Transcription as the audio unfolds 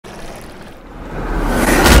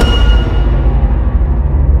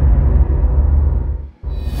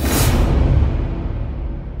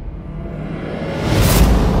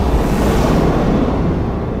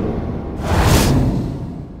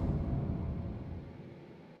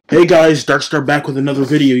Hey guys, Darkstar back with another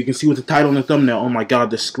video. You can see with the title and the thumbnail. Oh my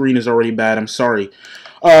god, the screen is already bad. I'm sorry.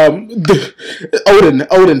 Oden,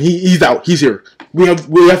 he's out. He's here. We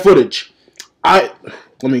have footage. Let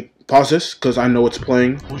me pause this because I know it's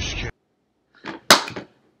playing.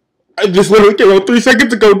 I just literally came out 3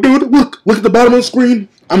 seconds ago, dude. Look at the bottom of the screen.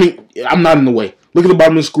 I mean, I'm not in the way. Look at the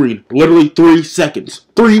bottom of the screen. Literally 3 seconds.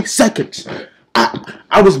 3 seconds.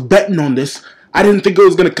 I was betting on this. I didn't think it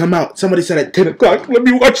was gonna come out. Somebody said at 10 o'clock, let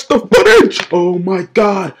me watch the footage. Oh my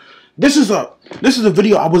god. This is a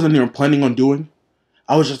video I wasn't even planning on doing.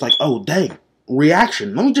 I was just like, oh dang,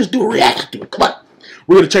 reaction. Let me just do a reaction to it. Come on.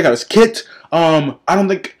 We're gonna check out his kit. I don't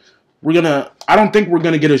think we're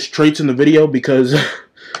gonna get his traits in the video because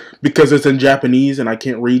because it's in Japanese and I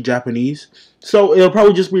can't read Japanese. So it'll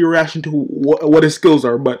probably just be a reaction to what his skills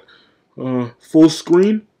are, but full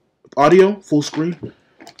screen audio, full screen.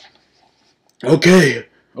 Okay.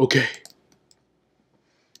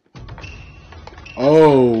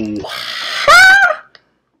 Oh.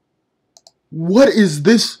 What is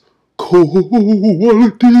this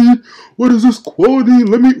quality? What is this quality?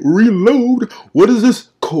 Let me reload. What is this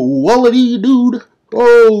quality, dude?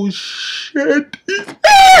 Oh, shit.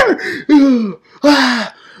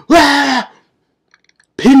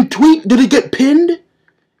 Pinned tweet? Did it get pinned?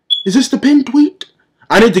 Is this the pinned tweet?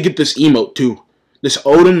 I need to get this emote, too. This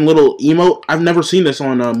Oden little emote. I've never seen this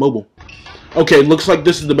on mobile. Okay, looks like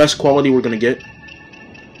this is the best quality we're gonna get.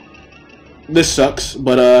 This sucks,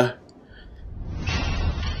 but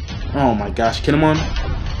oh my gosh, get him on.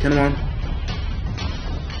 Get him on.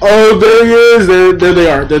 Oh, there he is. There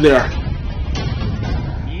they are. There they are.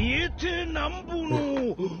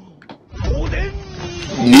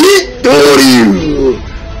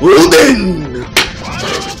 Oden.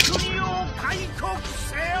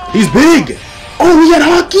 He's big. Oh, he had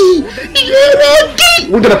hockey! He had hockey!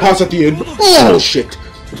 We're gonna pause at the end. Oh, shit.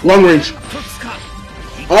 Long range.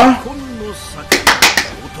 Huh?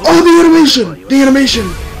 Oh, the animation! The animation!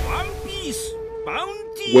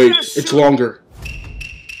 Wait, it's longer.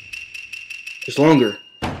 It's longer.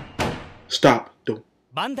 Stop. Don't.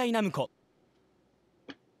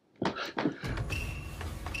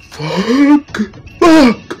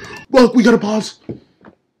 Fuck, we gotta pause.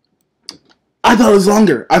 I thought it was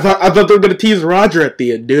longer. I thought they were gonna tease Roger at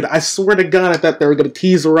the end, dude. I swear to God, I thought they were gonna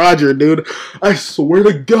tease Roger, dude. I swear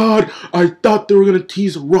to God, I thought they were gonna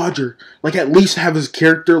tease Roger. Like, at least have his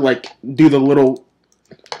character, like, do the little...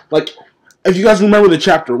 Like, if you guys remember the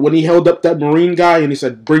chapter, when he held up that Marine guy and he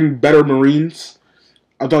said, bring better Marines,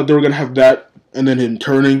 I thought they were gonna have that, and then him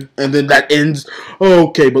turning, and then that ends.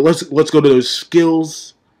 Okay, but let's go to those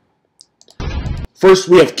skills. First,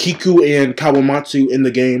 we have Kiku and Kawamatsu in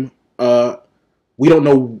the game. We don't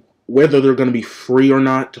know whether they're going to be free or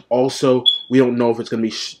not. Also, we don't know if it's going to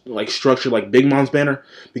be like structured like Big Mom's banner.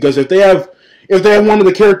 Because if they have one of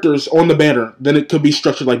the characters on the banner, then it could be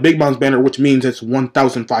structured like Big Mom's banner, which means it's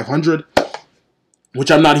 1,500,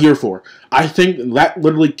 which I'm not here for. I think that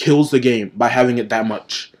literally kills the game by having it that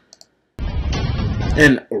much.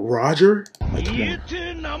 And Roger, like,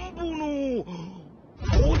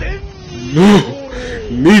 no.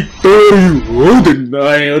 Me too, Oden.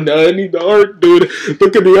 I need the art, dude.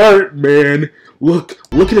 Look at the art, man. Look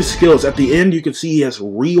at his skills. At the end, you can see he has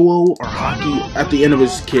Rio or hockey at the end of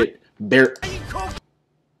his kit. Let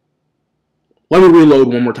me reload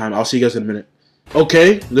one more time. I'll see you guys in a minute.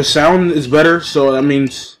 Okay, the sound is better, so that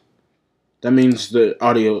means the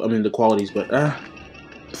audio. I mean the quality's better.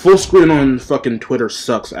 Full screen on fucking Twitter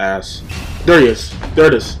sucks ass. There he is. There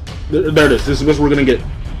it is. There it is. This is what we're gonna get.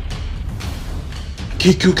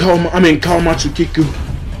 Kiku Kawamatsu Kiku.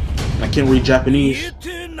 I can't read Japanese.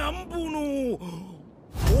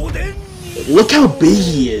 Look how big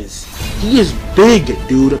he is. He is big,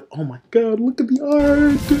 dude. Oh my god, look at the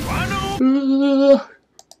art.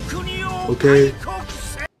 Okay.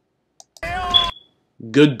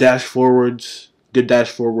 Good dash forwards. Good dash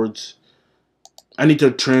forwards. I need to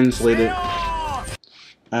translate it.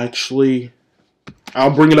 Actually, I'll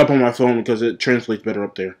bring it up on my phone because it translates better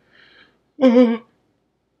up there.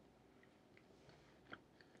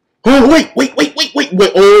 Oh, wait.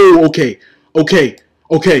 Oh, okay.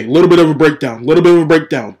 Little bit of a breakdown.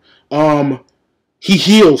 He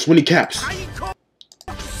heals when he caps.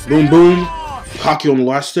 Boom, boom. Hockey on the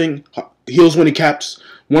last thing. Heals when he caps.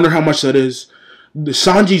 Wonder how much that is. The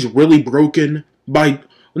Sanji's really broken by...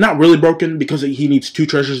 Not really broken because he needs 2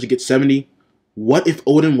 treasures to get 70. What if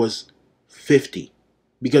Oden was 50?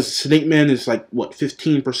 Because Snake Man is like, what,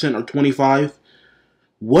 15% or 25?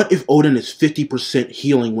 What if Oden is 50%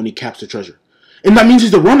 healing when he caps the treasure? And that means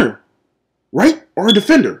he's a runner, right? Or a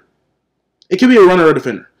defender. It could be a runner or a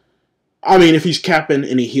defender. I mean, if he's capping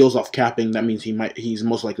and he heals off capping, that means he's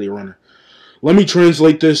most likely a runner. Let me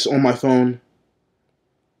translate this on my phone.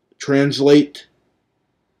 Translate.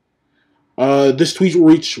 This tweet will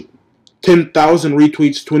reach 10,000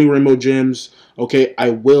 retweets, 20 rainbow gems. Okay,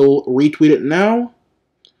 I will retweet it now.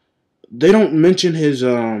 They don't mention his,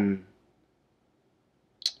 they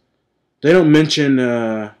don't mention,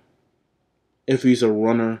 if he's a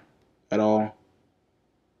runner at all.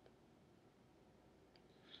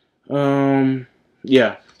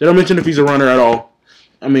 Yeah, they don't mention if he's a runner at all.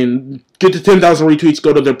 I mean, get to 10,000 retweets,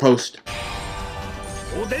 go to their post.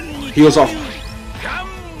 Heals off.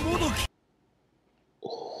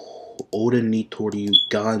 Oh, Oden ni Toryu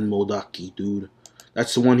Gan Modaki, dude.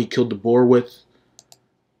 That's the one he killed the boar with.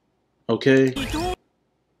 Okay.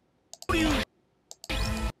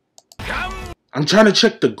 I'm trying to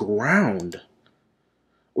check the ground.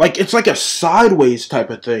 Like, it's like a sideways type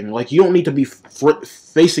of thing. Like, you don't need to be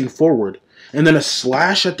facing forward. And then a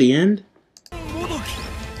slash at the end.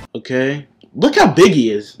 Okay. Look how big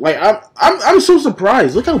he is. Like, I'm so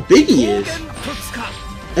surprised. Look how big he is.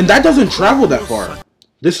 And that doesn't travel that far.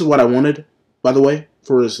 This is what I wanted, by the way,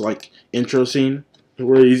 for his, like, intro scene.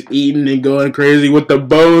 Where he's eating and going crazy with the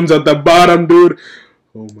bones at the bottom, dude.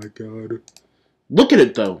 Oh my god. Look at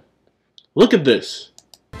it, though. Look at this.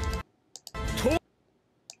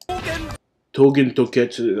 Togen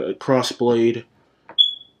Toketsu crossblade.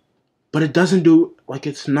 But it doesn't do, like,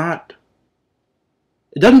 it's not,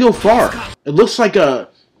 it doesn't go far. It looks like an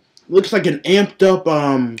amped up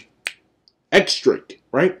X-Drake,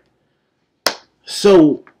 right?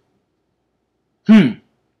 So, I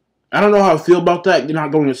don't know how I feel about that. You're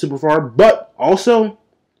not going super far, but also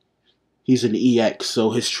he's an EX,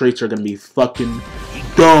 so his traits are gonna be fucking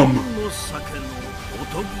dumb.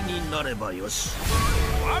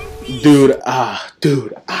 Dude,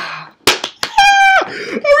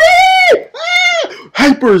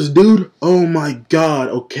 Hypers, dude. Oh my god.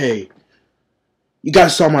 Okay. You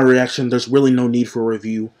guys saw my reaction. There's really no need for a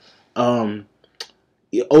review.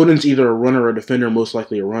 Oden's either a runner or a defender. Most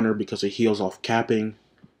likely a runner because he heals off capping.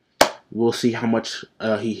 We'll see how much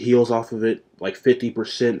he heals off of it. Like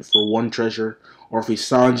 50% for one treasure. Or if he's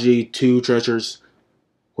Sanji, 2 treasures.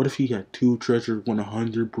 What if he had 2 treasures,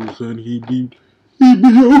 100%? He'd be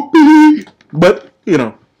OP. But, you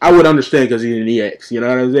know, I would understand because he's an EX. You know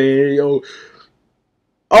what I'm saying? Yo.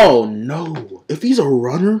 Oh no! If he's a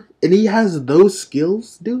runner and he has those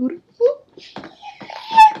skills, dude,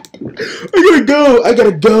 I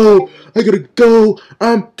gotta go!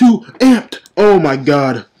 I'm too amped! Oh my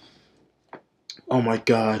god! Oh my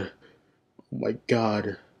god! Oh my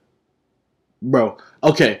god! Bro,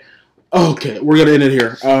 okay, we're gonna end it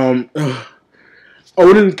here.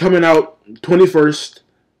 Oden coming out 21st.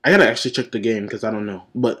 I gotta actually check the game because I don't know.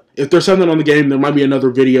 But if there's something on the game, there might be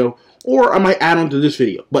another video. Or I might add on to this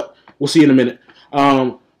video. But we'll see in a minute.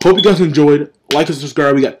 Hope you guys enjoyed. Like and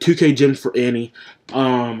subscribe. We got 2K gems for Annie.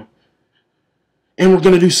 And we're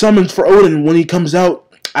going to do summons for Oden when he comes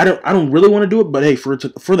out. I don't really want to do it. But hey, for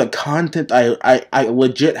the content, I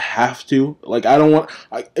legit have to. Like, I don't want...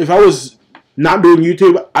 if I was not doing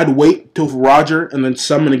YouTube, I'd wait till Roger and then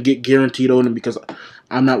summon and get guaranteed Oden because...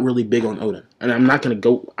 I'm not really big on Oden. And I'm not going to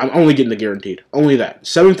go... I'm only getting the guaranteed. Only that.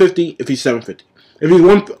 750 if he's 750. If he's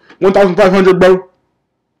 1,500, bro.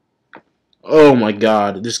 Oh my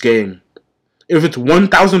god, this game. If it's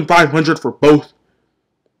 1,500 for both,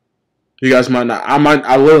 you guys might not.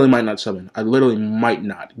 I literally might not summon. I literally might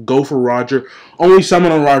not. Go for Roger. Only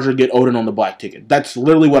summon on Roger, get Oden on the black ticket. That's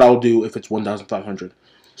literally what I'll do if it's 1,500.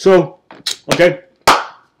 So, okay.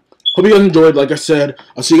 Hope you guys enjoyed. Like I said,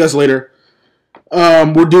 I'll see you guys later.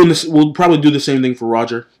 We're doing this. We'll probably do the same thing for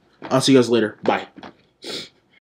Roger. I'll see you guys later. Bye.